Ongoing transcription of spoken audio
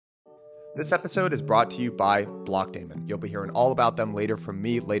This episode is brought to you by Blockdaemon. You'll be hearing all about them from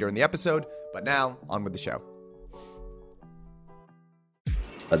me later in the episode, but now, on with the show.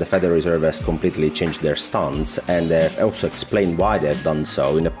 But the Federal Reserve has completely changed their stance, and they've also explained why they've done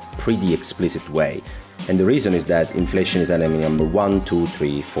so in a pretty explicit way. And the reason is that inflation is enemy number 1, 2,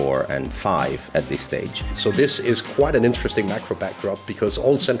 3, 4, and 5 at this stage. So this is quite an interesting macro backdrop because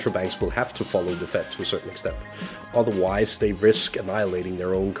all central banks will have to follow the Fed to a certain extent. Otherwise, they risk annihilating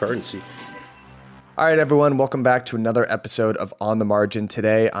their own currency. All right, everyone, welcome back to another episode of On the Margin.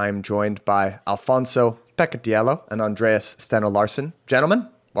 Today, I'm joined by Alfonso Peccatiello and Andreas Steno-Larsen. Gentlemen,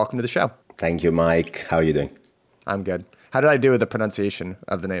 welcome to the show. Thank you, Mike. How are you doing? I'm good. How did I do with the pronunciation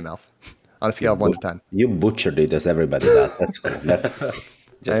of the name, Alf? On a scale of 1 to 10. You butchered it as everybody does. That's cool.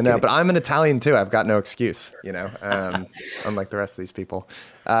 I know, but I'm an Italian too. I've got no excuse, unlike the rest of these people.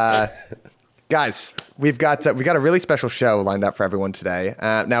 Guys, we got a really special show lined up for everyone today.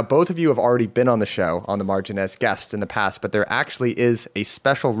 Now, both of you have already been on the show, On the Margin, as guests in the past, but there actually is a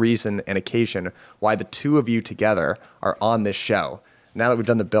special reason and occasion why the two of you together are on this show. Now that we've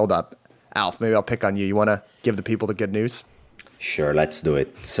done the build-up, Alf, maybe I'll pick on you. You want to give the people the good news? Sure, let's do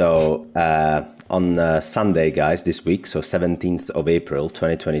it. So on Sunday, guys, this week, so 17th of April,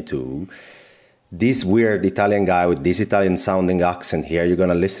 2022, this weird Italian guy with this Italian sounding accent here, you're going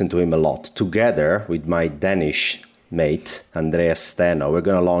to listen to him a lot. Together with my Danish mate, Andreas Steno, we're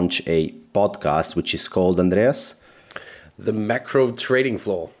going to launch a podcast which is called, Andreas? The Macro Trading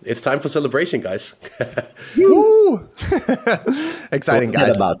Floor. It's time for celebration, guys. Woo! Exciting,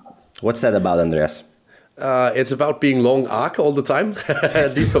 guys. What's that about, Andreas? It's about being long arc all the time,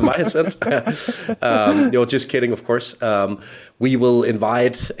 at least for my sense. Just kidding, of course. We will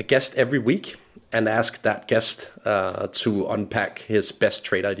invite a guest every week and ask that guest to unpack his best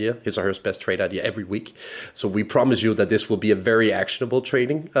trade idea, his or her best trade idea every week. So we promise you that this will be a very actionable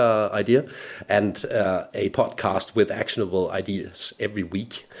trading idea and a podcast with actionable ideas every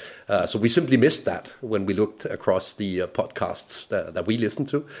week. So we simply missed that when we looked across the podcasts that we listen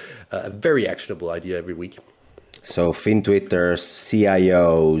to. A very actionable idea every week. So FinTwitters,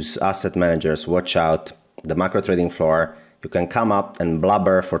 CIOs, asset managers, watch out. The Macro Trading Floor. You can come up and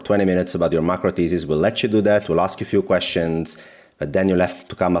blubber for 20 minutes about your macro thesis. We'll let you do that. We'll ask you a few questions, but then you'll have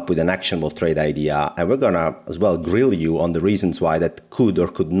to come up with an actionable trade idea. And we're going to as well grill you on the reasons why that could or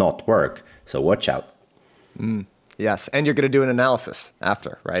could not work. So watch out. Yes, and you're going to do an analysis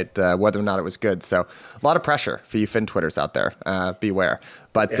after, right? Whether or not it was good. So a lot of pressure for you FinTwitters out there. Beware.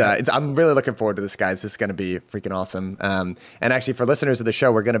 But I'm really looking forward to this, guys. This is going to be freaking awesome. And actually, for listeners of the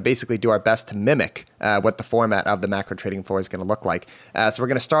show, we're going to basically do our best to mimic what the format of the Macro Trading Floor is going to look like. So we're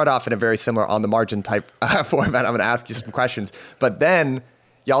going to start off in a very similar On the Margin type format. I'm going to ask you some questions. But then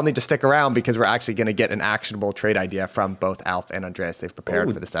y'all need to stick around because we're actually going to get an actionable trade idea from both Alf and Andreas. They've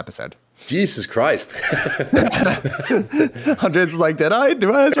prepared for this episode. Jesus Christ. Andreas is like, do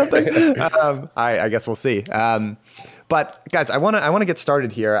I have something? I guess we'll see. But guys, I want to get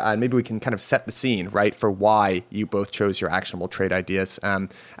started here, and maybe we can kind of set the scene, right, for why you both chose your actionable trade ideas.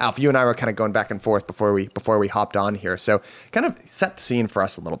 Alf, you and I were kind of going back and forth before we hopped on here. So kind of set the scene for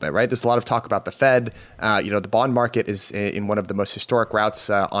us a little bit, right? There's a lot of talk about the Fed. The bond market is in one of the most historic routes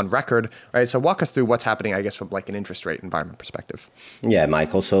on record, right? So walk us through what's happening, I guess, from like an interest rate environment perspective. Yeah,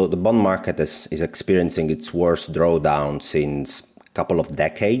 Michael. So the bond market is experiencing its worst drawdown since couple of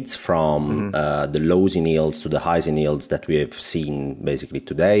decades, from the lows in yields to the highs in yields that we have seen basically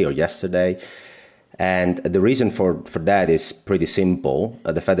today or yesterday. And the reason for that is pretty simple.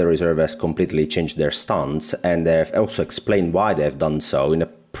 The Federal Reserve has completely changed their stance, and they've also explained why they've done so in a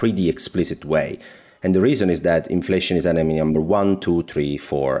pretty explicit way. And the reason is that inflation is enemy number 1, 2, 3,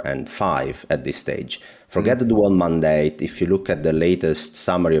 4, and 5 at this stage. Forget the dual mandate. If you look at the latest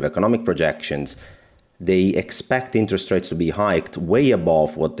summary of economic projections, they expect interest rates to be hiked way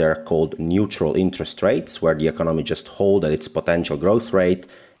above what they're called neutral interest rates, where the economy just holds at its potential growth rate.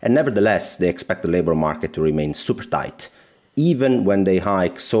 And nevertheless, they expect the labor market to remain super tight, even when they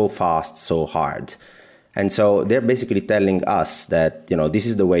hike so fast, so hard. And so they're basically telling us that, this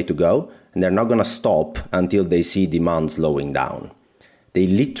is the way to go, and they're not going to stop until they see demand slowing down. They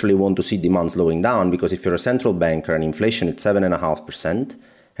literally want to see demand slowing down, because if you're a central banker and inflation is 7.5%,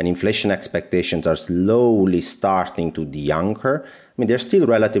 and inflation expectations are slowly starting to de-anchor. I mean, they're still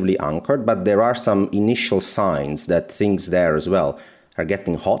relatively anchored, but there are some initial signs that things there as well are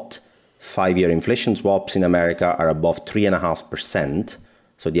getting hot. 5-year inflation swaps in America are above 3.5%.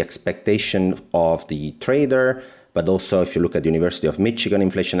 So the expectation of the trader, but also if you look at the University of Michigan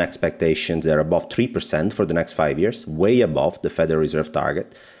inflation expectations, they're above 3% for the next 5 years, way above the Federal Reserve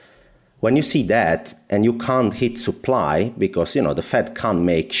target. When you see that and you can't hit supply because, the Fed can't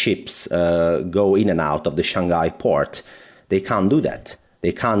make ships go in and out of the Shanghai port, they can't do that.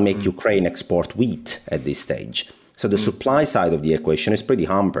 They can't make Ukraine export wheat at this stage. So the supply side of the equation is pretty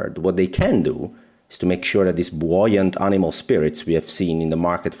hampered. What they can do is to make sure that these buoyant animal spirits we have seen in the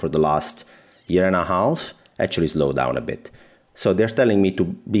market for the last year and a half actually slow down a bit. So they're telling me to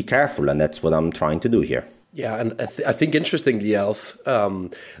be careful, and that's what I'm trying to do here. Yeah, and I think interestingly, Alf,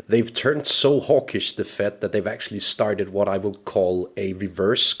 they've turned so hawkish, the Fed, that they've actually started what I will call a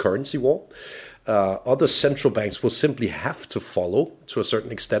reverse currency war. Other central banks will simply have to follow to a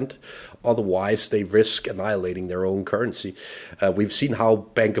certain extent. Otherwise, they risk annihilating their own currency. We've seen how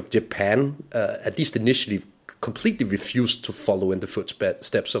Bank of Japan, at least initially, completely refused to follow in the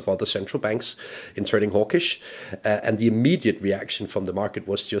footsteps of other central banks in turning hawkish. And the immediate reaction from the market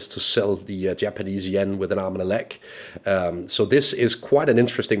was just to sell the Japanese yen with an arm and a leg. So this is quite an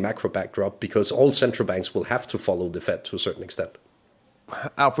interesting macro backdrop because all central banks will have to follow the Fed to a certain extent.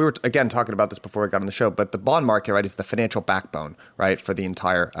 Alf, we were again talking about this before we got on the show, but the bond market, right, is the financial backbone, right, for the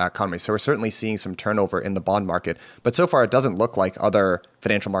entire economy. So we're certainly seeing some turnover in the bond market, but so far it doesn't look like other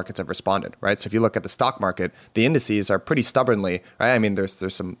financial markets have responded, right? So if you look at the stock market, the indices are pretty stubbornly, right? I mean, there's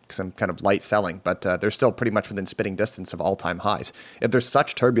some kind of light selling, but they're still pretty much within spitting distance of all-time highs. If there's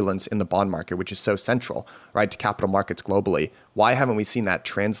such turbulence in the bond market, which is so central, right, to capital markets globally, why haven't we seen that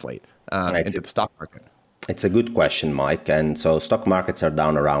translate into the stock market? It's a good question, Mike. And so stock markets are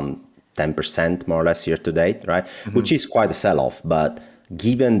down around 10% more or less year to date, right? Which is quite a sell-off. But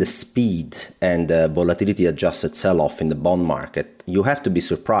given the speed and the volatility adjusted sell-off in the bond market, you have to be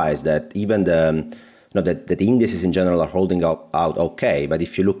surprised that even that the indices in general are holding out okay. But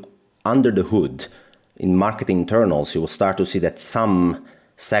if you look under the hood in market internals, you will start to see that some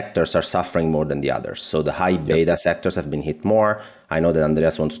sectors are suffering more than the others. So the high beta sectors have been hit more. I know that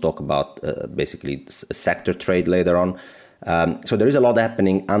Andreas wants to talk about basically sector trade later on. So there is a lot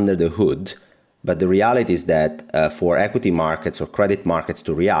happening under the hood. But the reality is that for equity markets or credit markets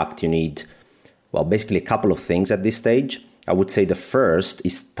to react, you need, basically a couple of things at this stage. I would say the first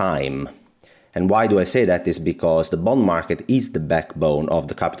is time. And why do I say that is because the bond market is the backbone of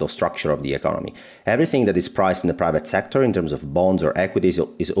the capital structure of the economy. Everything that is priced in the private sector in terms of bonds or equities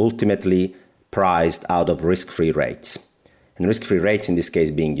is ultimately priced out of risk-free rates. And risk-free rates in this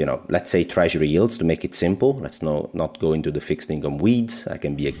case being, let's say treasury yields to make it simple. Let's not go into the fixed income weeds. I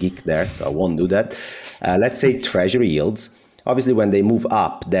can be a geek there, so I won't do that. Let's say treasury yields. Obviously, when they move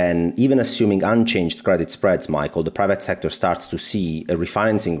up, then even assuming unchanged credit spreads, Michael, the private sector starts to see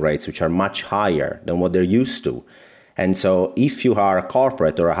refinancing rates which are much higher than what they're used to. And so if you are a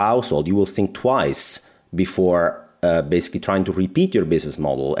corporate or a household, you will think twice before basically trying to repeat your business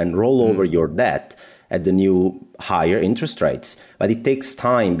model and roll over your debt at the new higher interest rates. But it takes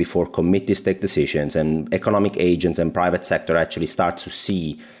time before committees take decisions and economic agents and private sector actually start to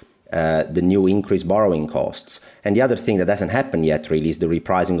see the new increased borrowing costs. And the other thing that hasn't happened yet really is the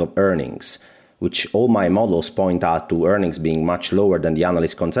repricing of earnings, which all my models point out to earnings being much lower than the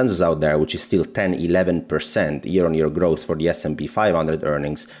analyst consensus out there, which is still 10-11% year-on-year growth for the S&P 500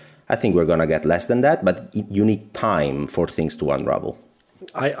 earnings. I think we're going to get less than that, but you need time for things to unravel.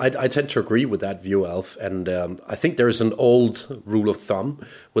 I tend to agree with that view, Alf. And I think there is an old rule of thumb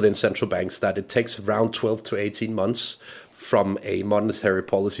within central banks that it takes around 12 to 18 months from a monetary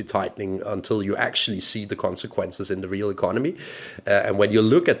policy tightening until you actually see the consequences in the real economy. And when you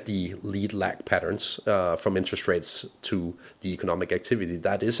look at the lead lag patterns from interest rates to the economic activity,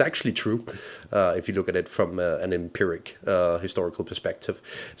 that is actually true if you look at it from an empiric historical perspective.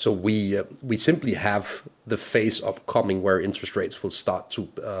 So we simply have the phase upcoming where interest rates will start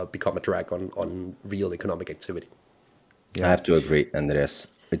to become a drag on real economic activity. Yeah. I have to agree, Andreas.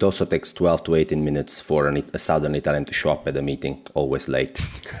 It also takes 12 to 18 minutes for a Southern Italian to show up at a meeting, always late.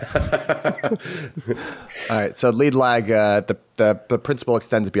 All right, so lead lag, the principle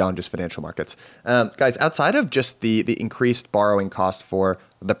extends beyond just financial markets. Guys, outside of just the increased borrowing cost for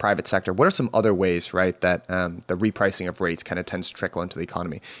the private sector, what are some other ways, right, that the repricing of rates kind of tends to trickle into the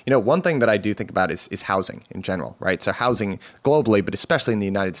economy? One thing that I do think about is housing in general, right? So housing globally, but especially in the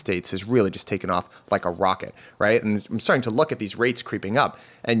United States, has really just taken off like a rocket, right? And I'm starting to look at these rates creeping up,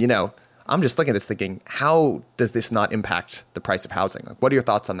 and I'm just looking at this thinking, how does this not impact the price of housing? Like, what are your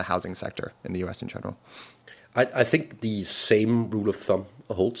thoughts on the housing sector in the U.S. in general? I think the same rule of thumb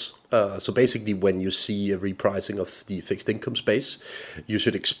holds. So basically, when you see a repricing of the fixed income space, you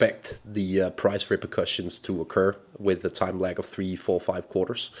should expect the price repercussions to occur with a time lag of 3, 4, 5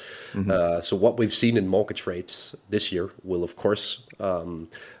 quarters. So what we've seen in mortgage rates this year will, of course,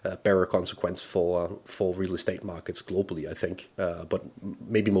 bear a consequence for real estate markets globally, I think, but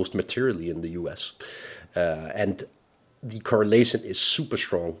maybe most materially in the US. And the correlation is super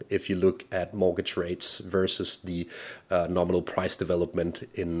strong if you look at mortgage rates versus the nominal price development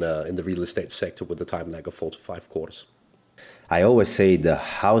in the real estate sector with a time lag of 4 to 5 quarters. I always say the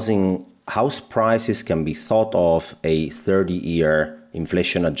house prices can be thought of a 30-year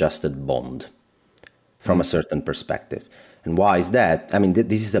inflation-adjusted bond from a certain perspective. And why is that? I mean,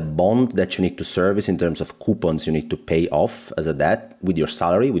 this is a bond that you need to service in terms of coupons you need to pay off as a debt with your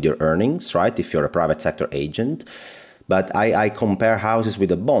salary, with your earnings, right? If you're a private sector agent. But I compare houses with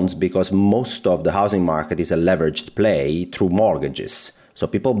the bonds because most of the housing market is a leveraged play through mortgages. So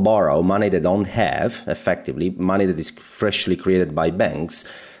people borrow money they don't have, effectively, money that is freshly created by banks,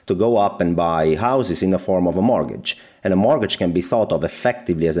 to go up and buy houses in the form of a mortgage. And a mortgage can be thought of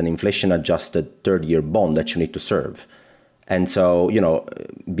effectively as an inflation-adjusted third-year bond that you need to serve. And so,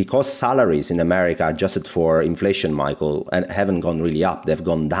 because salaries in America adjusted for inflation, Michael, and haven't gone really up, they've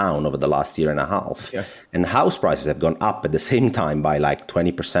gone down over the last year and a half. Yeah. And house prices have gone up at the same time by like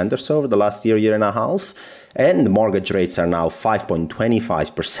 20% or so over the last year and a half. And the mortgage rates are now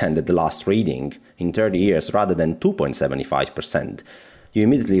 5.25% at the last reading in 30 years rather than 2.75%. You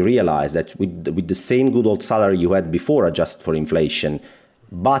immediately realize that with the same good old salary you had before adjusted for inflation,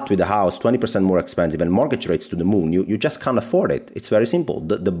 but with the house 20% more expensive and mortgage rates to the moon, you just can't afford it. It's very simple.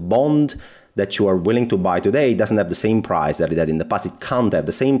 The bond that you are willing to buy today doesn't have the same price that it had in the past. It can't have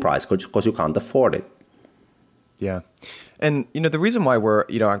the same price because you can't afford it. Yeah. And, the reason why I'm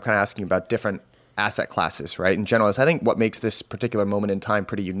kind of asking about different asset classes, right, in general, is I think what makes this particular moment in time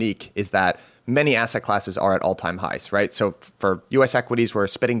pretty unique is that many asset classes are at all-time highs, right? So for U.S. equities, we're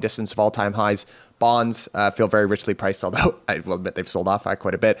spitting distance of all-time highs. Bonds feel very richly priced, although I will admit they've sold off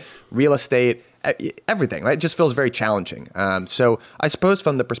quite a bit. Real estate, everything, right? It just feels very challenging. So I suppose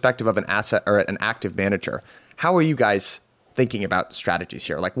from the perspective of an asset or an active manager, how are you guys thinking about strategies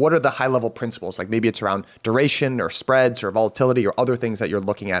here? Like, what are the high-level principles? Like maybe it's around duration or spreads or volatility or other things that you're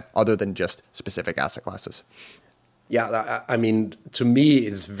looking at other than just specific asset classes. Yeah, I mean, to me,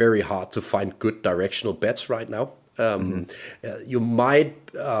 it's very hard to find good directional bets right now. You might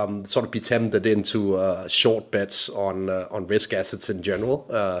sort of be tempted into short bets on risk assets in general.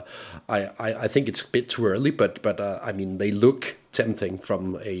 I think it's a bit too early, but I mean, they look tempting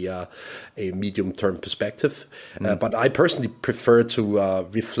from a medium-term perspective. But I personally prefer to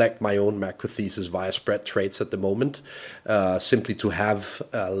reflect my own macro thesis via spread trades at the moment, simply to have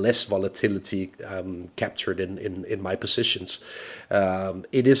less volatility captured in my positions.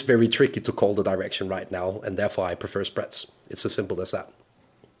 It is very tricky to call the direction right now, and therefore I prefer spreads. It's as simple as that.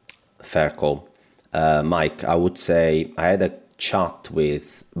 Fair call. Mike, I would say I had a chat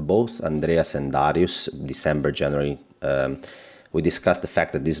with both Andreas and Darius, December, January. We discussed the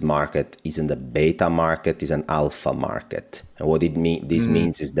fact that this market isn't a beta market, it's an alpha market. And what this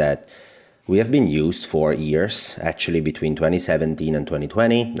means is that we have been used for years, actually between 2017 and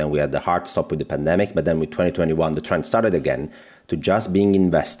 2020. Then we had the hard stop with the pandemic. But then with 2021, the trend started again to just being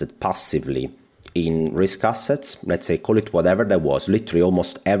invested passively in risk assets. Let's say, call it whatever that was, literally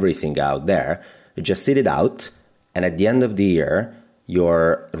almost everything out there. You just sit it out. And at the end of the year,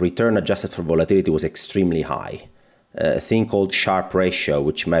 your return adjusted for volatility was extremely high. A thing called Sharpe ratio,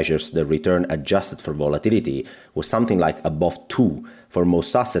 which measures the return adjusted for volatility, was something like above 2 for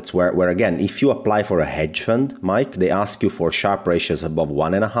most assets, where again, if you apply for a hedge fund, Mike, they ask you for Sharpe ratios above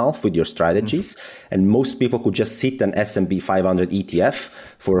 1.5 with your strategies. And most people could just sit an S&P 500 ETF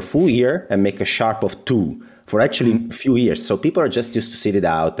for a full year and make a Sharpe of 2 for actually a few years. So people are just used to sit it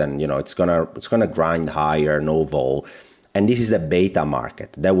out and, it's gonna grind higher, no vol. And this is a beta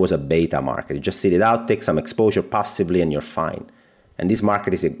market. That was a beta market. You just sit it out, take some exposure passively, and you're fine. And this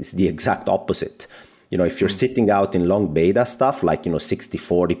market is the exact opposite. If you're sitting out in long beta stuff, like,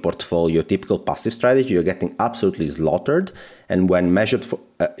 60-40 portfolio, typical passive strategy, you're getting absolutely slaughtered. And when measured for,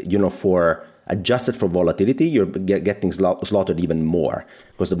 for adjusted for volatility, you're getting slaughtered even more.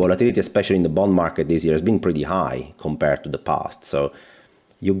 Because the volatility, especially in the bond market this year, has been pretty high compared to the past. So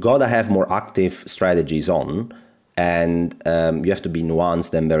you gotta have more active strategies on. And you have to be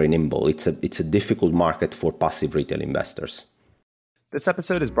nuanced and very nimble. It's a difficult market for passive retail investors. This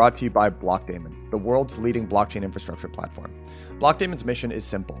episode is brought to you by Blockdaemon, the world's leading blockchain infrastructure platform. Blockdaemon's mission is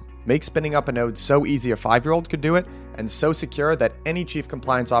simple. Make spinning up a node so easy a 5-year-old could do it, and so secure that any chief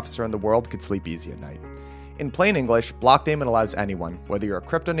compliance officer in the world could sleep easy at night. In plain English, Blockdaemon allows anyone, whether you're a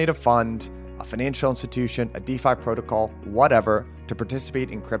crypto native fund, a financial institution, a DeFi protocol, whatever, to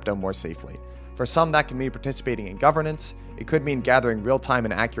participate in crypto more safely. For some, that can mean participating in governance. It could mean gathering real-time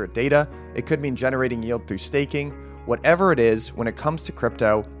and accurate data. It could mean generating yield through staking. Whatever it is, when it comes to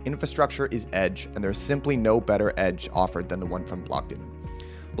crypto, infrastructure is edge, and there's simply no better edge offered than the one from Blockdaemon.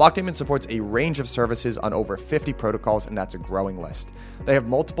 Blockdaemon supports a range of services on over 50 protocols, and that's a growing list. They have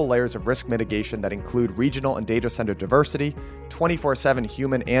multiple layers of risk mitigation that include regional and data center diversity, 24/7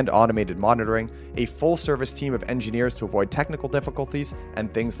 human and automated monitoring, a full-service team of engineers to avoid technical difficulties,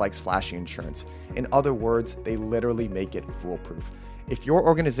 and things like slashing insurance. In other words, they literally make it foolproof. If your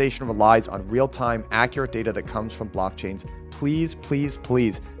organization relies on real-time, accurate data that comes from blockchains, please, please,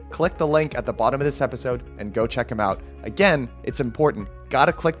 please click the link at the bottom of this episode and go check them out. Again, it's important.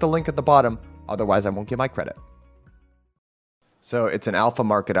 Gotta click the link at the bottom, otherwise I won't get my credit. So it's an alpha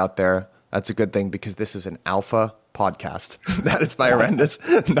market out there. That's a good thing because this is an alpha podcast. That is my horrendous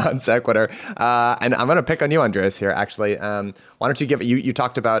non sequitur. And I'm going to pick on you, Andreas, here, actually. Why don't you give it? You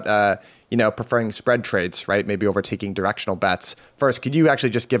talked about, preferring spread trades, right? Maybe overtaking directional bets. First, could you actually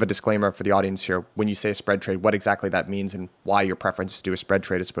just give a disclaimer for the audience here? When you say a spread trade, what exactly that means and why your preference is to do a spread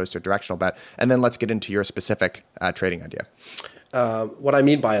trade as opposed to a directional bet? And then let's get into your specific trading idea. What I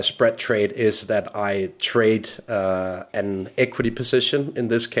mean by a spread trade is that I trade an equity position, in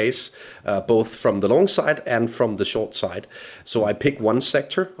this case, both from the long side and from the short side. So I pick one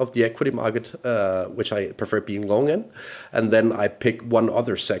sector of the equity market, which I prefer being long in, and then I pick one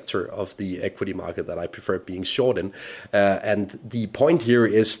other sector of the equity market that I prefer being short in. And the point here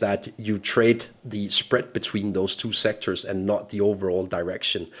is that you trade the spread between those two sectors and not the overall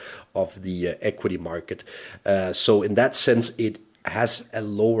direction of the equity market. So in that sense, it has a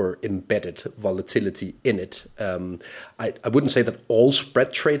lower embedded volatility in it. I wouldn't say that all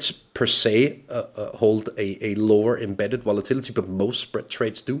spread trades per se hold a lower embedded volatility, but most spread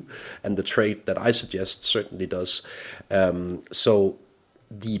trades do. And the trade that I suggest certainly does. So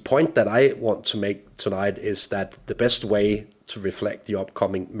the point that I want to make tonight is that the best way to reflect the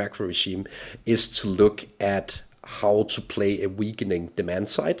upcoming macro regime is to look at how to play a weakening demand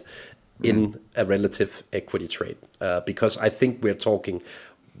side in a relative equity trade, because I think we're talking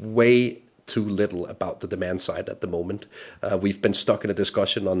way too little about the demand side at the moment. We've been stuck in a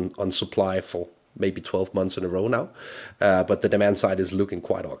discussion on supply for maybe 12 months in a row now, but the demand side is looking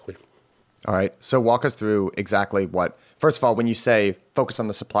quite ugly. All right. So walk us through exactly what, first of all, when you say focus on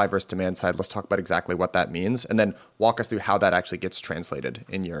the supply versus demand side, let's talk about exactly what that means, and then walk us through how that actually gets translated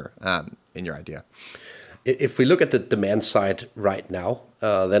in your idea. If we look at the demand side right now,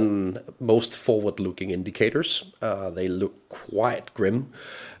 then most forward-looking indicators, they look quite grim.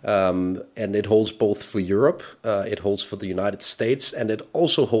 And it holds both for Europe, it holds for the United States, and it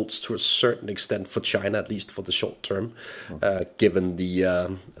also holds to a certain extent for China, at least for the short term, given the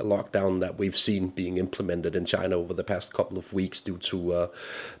lockdown that we've seen being implemented in China over the past couple of weeks due to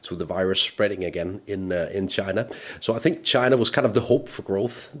the virus spreading again in China. So I think China was kind of the hope for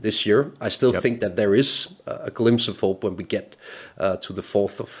growth this year. I still think that there is a glimpse of hope when we get to the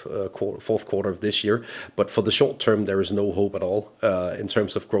fourth quarter of this year. But for the short term, there is no hope at all in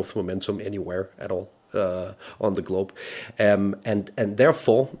terms of growth momentum anywhere at all on the globe. And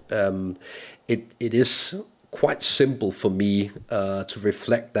therefore, it is quite simple for me to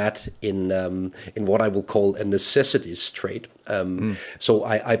reflect that in what I will call a necessities trade. So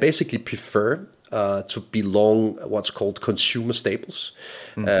I basically prefer to be long what's called consumer staples.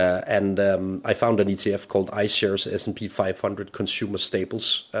 And I found an ETF called iShares S&P 500 Consumer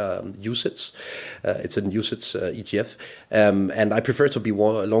Staples UCITS. It's a UCITS ETF. And I prefer to be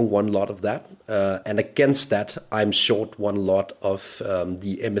long one lot of that. And against that, I'm short one lot of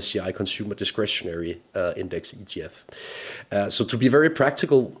the MSCI Consumer Discretionary Index ETF. So to be very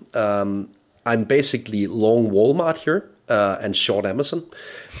practical, I'm basically long Walmart here. And short Amazon.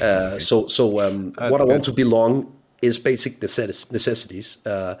 So what I want to be long is basic necessities.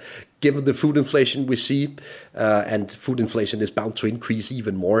 Given the food inflation we see, and food inflation is bound to increase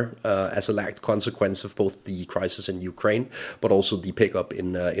even more as a lagged consequence of both the crisis in Ukraine, but also the pickup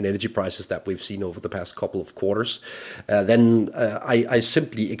in energy prices that we've seen over the past couple of quarters, then I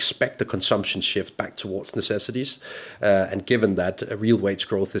simply expect a consumption shift back towards necessities. And given that real wage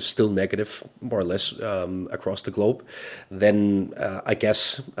growth is still negative, more or less, across the globe, then I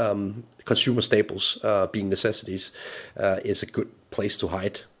guess consumer staples being necessities is a good place to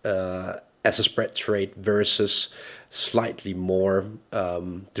hide as a spread trade versus slightly more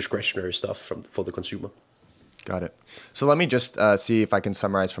discretionary stuff for the consumer. Got it. So let me just see if I can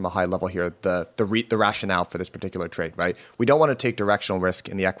summarize from a high level here the rationale for this particular trade, right? We don't want to take directional risk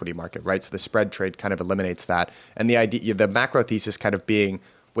in the equity market, right? So the spread trade kind of eliminates that. And the macro thesis kind of being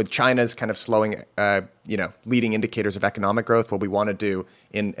with China's kind of slowing, leading indicators of economic growth, what we want to do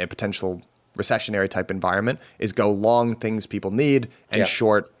in a potential recessionary type environment is go long things people need and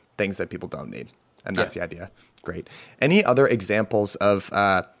short things that people don't need. And that's the idea. Great. Any other examples of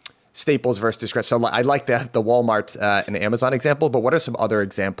staples versus discretionary? So I like the Walmart and Amazon example, but what are some other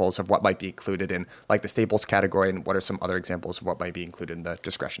examples of what might be included in like the staples category, and what are some other examples of what might be included in the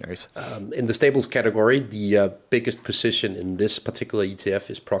discretionaries? In the staples category, the biggest position in this particular ETF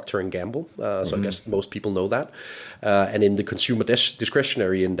is Procter & Gamble. So I guess most people know that. And in the consumer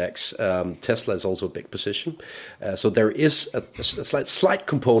discretionary index, Tesla is also a big position. So there is a slight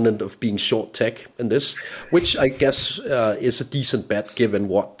component of being short tech in this, which I guess is a decent bet given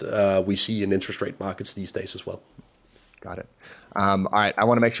what we see in interest rate markets these days as well. Got it. All right. I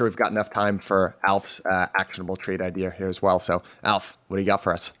want to make sure we've got enough time for Alf's actionable trade idea here as well. So Alf, what do you got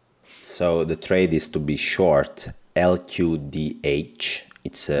for us? So the trade is to be short LQDH.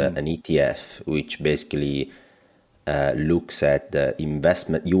 It's an ETF which basically looks at the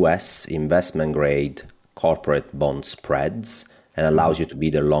US investment grade corporate bond spreads and allows you to be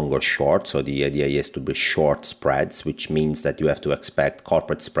either long or short. So the idea is to be short spreads, which means that you have to expect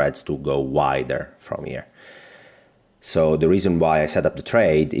corporate spreads to go wider from here. So the reason why I set up the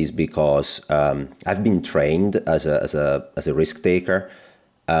trade is because I've been trained as a risk taker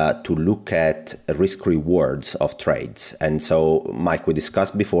to look at risk rewards of trades. And so, Mike, we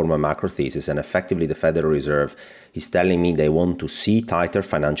discussed before my macro thesis, and effectively the Federal Reserve is telling me they want to see tighter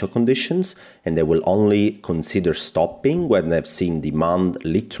financial conditions, and they will only consider stopping when they've seen demand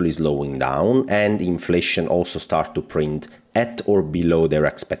literally slowing down and inflation also start to print at or below their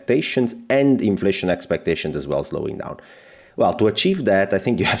expectations, and inflation expectations as well slowing down. Well, to achieve that, I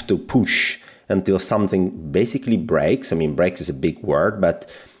think you have to push until something basically breaks. I mean, breaks is a big word, but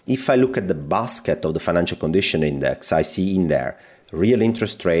if I look at the basket of the financial condition index, I see in there real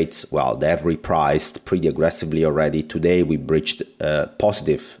interest rates, well, they have repriced pretty aggressively already. Today, we breached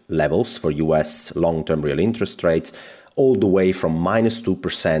positive levels for US long-term real interest rates, all the way from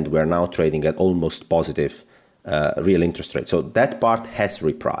 -2%. We're now trading at almost positive real interest rates. So that part has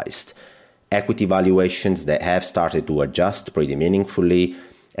repriced. Equity valuations, they have started to adjust pretty meaningfully.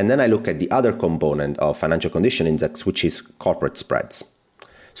 And then I look at the other component of financial condition index, which is corporate spreads.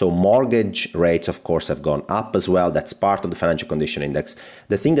 So mortgage rates, of course, have gone up as well. That's part of the financial condition index.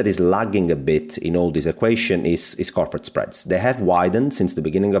 The thing that is lagging a bit in all this equation is corporate spreads. They have widened since the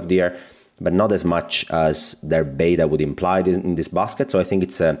beginning of the year, but not as much as their beta would imply in this basket. So I think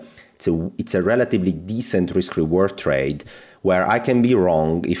it's a relatively decent risk-reward trade where I can be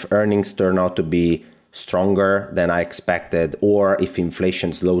wrong if earnings turn out to be stronger than I expected, or if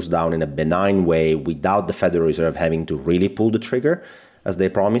inflation slows down in a benign way without the Federal Reserve having to really pull the trigger as they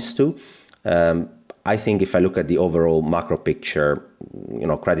promised to. I think if I look at the overall macro picture,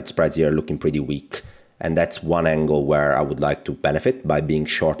 credit spreads here are looking pretty weak. And that's one angle where I would like to benefit by being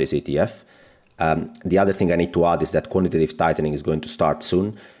short this ETF. The other thing I need to add is that quantitative tightening is going to start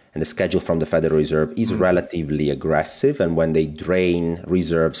soon. And the schedule from the Federal Reserve is relatively aggressive. And when they drain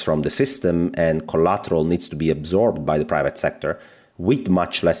reserves from the system and collateral needs to be absorbed by the private sector with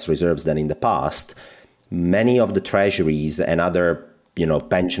much less reserves than in the past, many of the treasuries and other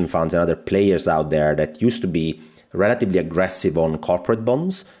pension funds and other players out there that used to be relatively aggressive on corporate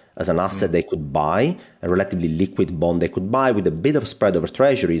bonds as an asset they could buy, a relatively liquid bond they could buy with a bit of spread over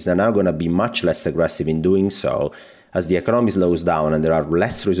treasuries, they're now going to be much less aggressive in doing so. As the economy slows down and there are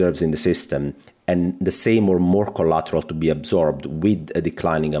less reserves in the system and the same or more collateral to be absorbed with a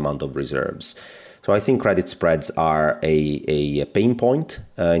declining amount of reserves. So I think credit spreads are a pain point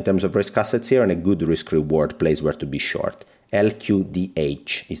in terms of risk assets here, and a good risk reward place where to be short.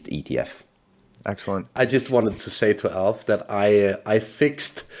 LQDH is the ETF. Excellent. I just wanted to say to Alf that I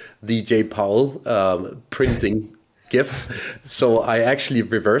fixed the J. Powell printing GIF. So I actually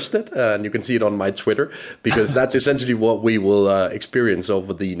reversed it, and you can see it on my Twitter, because that's essentially what we will experience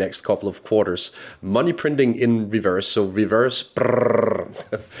over the next couple of quarters. Money printing in reverse. So reverse.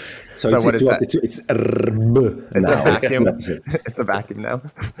 So what is that? It's a vacuum. It's a vacuum now.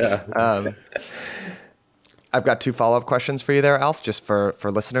 Yeah. I've got two follow-up questions for you there, Alf, just for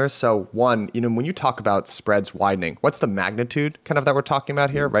listeners. So one, when you talk about spreads widening, what's the magnitude kind of that we're talking about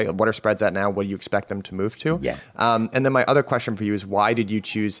here, right? What are spreads at now? What do you expect them to move to? Yeah. And then my other question for you is, why did you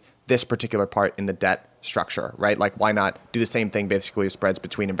choose this particular part in the debt structure, right? Like, why not do the same thing basically with spreads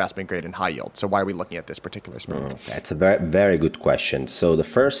between investment grade and high yield? So why are we looking at this particular spread? That's a very, very good question. So the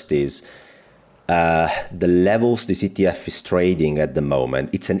first is, the levels this ETF is trading at the moment,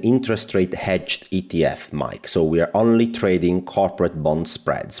 it's an interest rate hedged ETF, Mike. So we are only trading corporate bond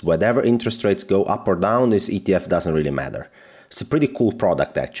spreads. Whatever interest rates go up or down, this ETF doesn't really matter. It's a pretty cool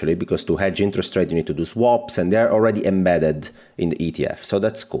product, actually, because to hedge interest rate, you need to do swaps, and they're already embedded in the ETF. So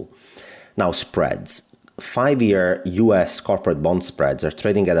that's cool. Now, spreads. 5-year US corporate bond spreads are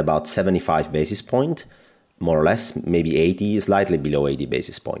trading at about 75 basis point, more or less, maybe 80, slightly below 80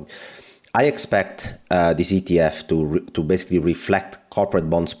 basis point. I expect this ETF to basically reflect corporate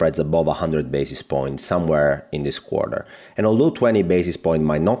bond spreads above 100 basis points somewhere in this quarter. And although 20 basis point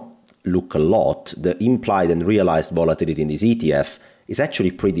might not look a lot, the implied and realized volatility in this ETF is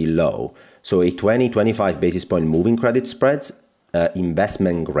actually pretty low. So a 20-25 basis point moving credit spreads,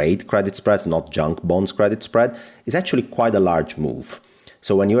 investment grade credit spreads, not junk bonds credit spread, is actually quite a large move.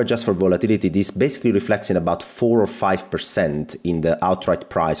 So when you adjust for volatility, this basically reflects in about 4 or 5% in the outright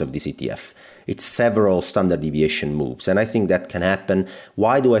price of this ETF. It's several standard deviation moves. And I think that can happen.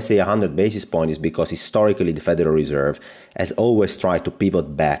 Why do I say 100 basis points? Is because historically the Federal Reserve has always tried to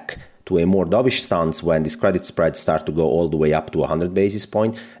pivot back to a more dovish stance when these credit spreads start to go all the way up to 100 basis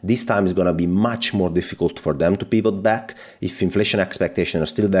points. This time is going to be much more difficult for them to pivot back if inflation expectations are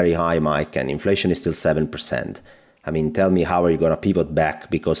still very high, Mike, and inflation is still 7%. I mean, tell me, how are you going to pivot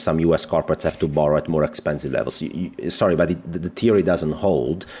back because some US corporates have to borrow at more expensive levels? Sorry, but the theory doesn't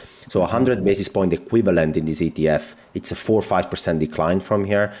hold. So 100 basis point equivalent in this ETF, it's a 4 or 5% decline from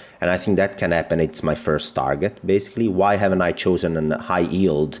here. And I think that can happen. It's my first target, basically. Why haven't I chosen a high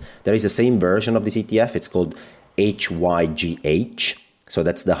yield? There is the same version of this ETF. It's called HYGH. So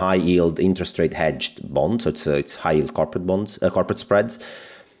that's the high yield interest rate hedged bond. So it's high yield corporate bonds, corporate spreads.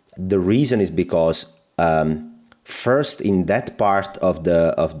 The reason is because first, in that part of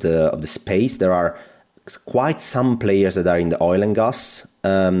the space, there are quite some players that are in the oil and gas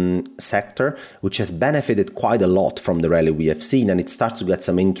sector, which has benefited quite a lot from the rally we have seen, and it starts to get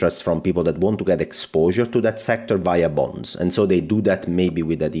some interest from people that want to get exposure to that sector via bonds, and so they do that maybe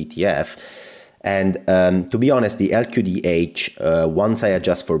with that ETF. And to be honest, the LQDH, once I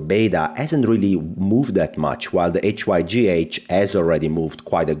adjust for beta, hasn't really moved that much, while the HYGH has already moved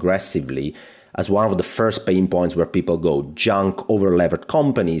quite aggressively. As one of the first pain points where people go junk, over-levered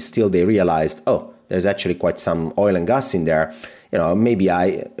companies, till they realized, oh, there's actually quite some oil and gas in there. Maybe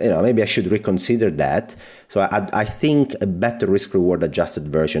I should reconsider that. So I think a better risk-reward adjusted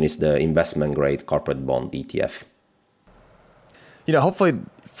version is the investment-grade corporate bond ETF. Hopefully,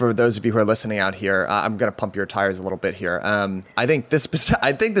 for those of you who are listening out here, I'm going to pump your tires a little bit here. I think this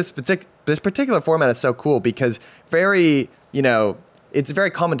particular format is so cool because it's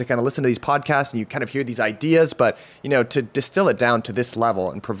very common to kind of listen to these podcasts and you kind of hear these ideas, but, to distill it down to this level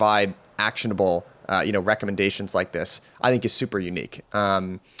and provide actionable, recommendations like this, I think is super unique.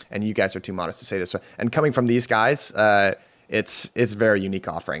 And you guys are too modest to say this. And coming from these guys, it's a very unique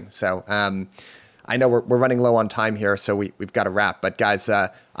offering. So I know we're running low on time here, so we've got to wrap. But guys,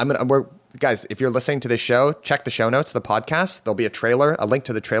 Guys, if you're listening to this show, check the show notes of the podcast. There'll be a link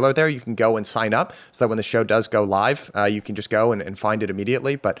to the trailer there. You can go and sign up so that when the show does go live, you can just go and find it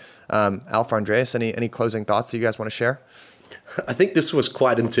immediately. But Alf or Andreas, any closing thoughts that you guys want to share? I think this was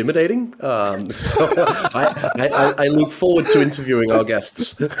quite intimidating. So I look forward to interviewing our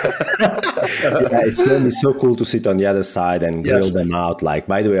guests. It's going to be so cool to sit on the other side and grill them out. Like,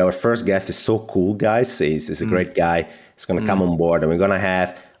 by the way, our first guest is so cool, guys. He's a great guy. He's going to come on board, and we're going to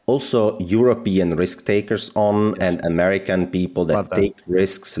have also European risk takers on and American people that take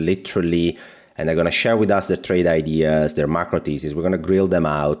risks literally, and they're going to share with us their trade ideas, their macro thesis. We're going to grill them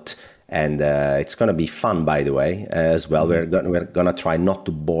out, and it's going to be fun, by the way, as well. We're going to try not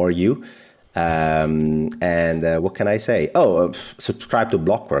to bore you. And what can I say? Subscribe to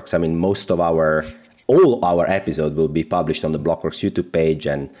Blockworks. I mean, all our episodes will be published on the Blockworks YouTube page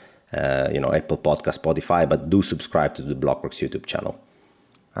and Apple Podcast, Spotify, but do subscribe to the Blockworks YouTube channel.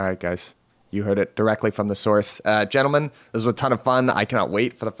 All right, guys, you heard it directly from the source. Gentlemen, this was a ton of fun. I cannot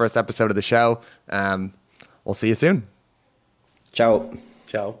wait for the first episode of the show. We'll see you soon. Ciao.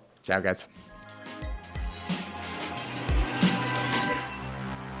 Ciao. Ciao, guys.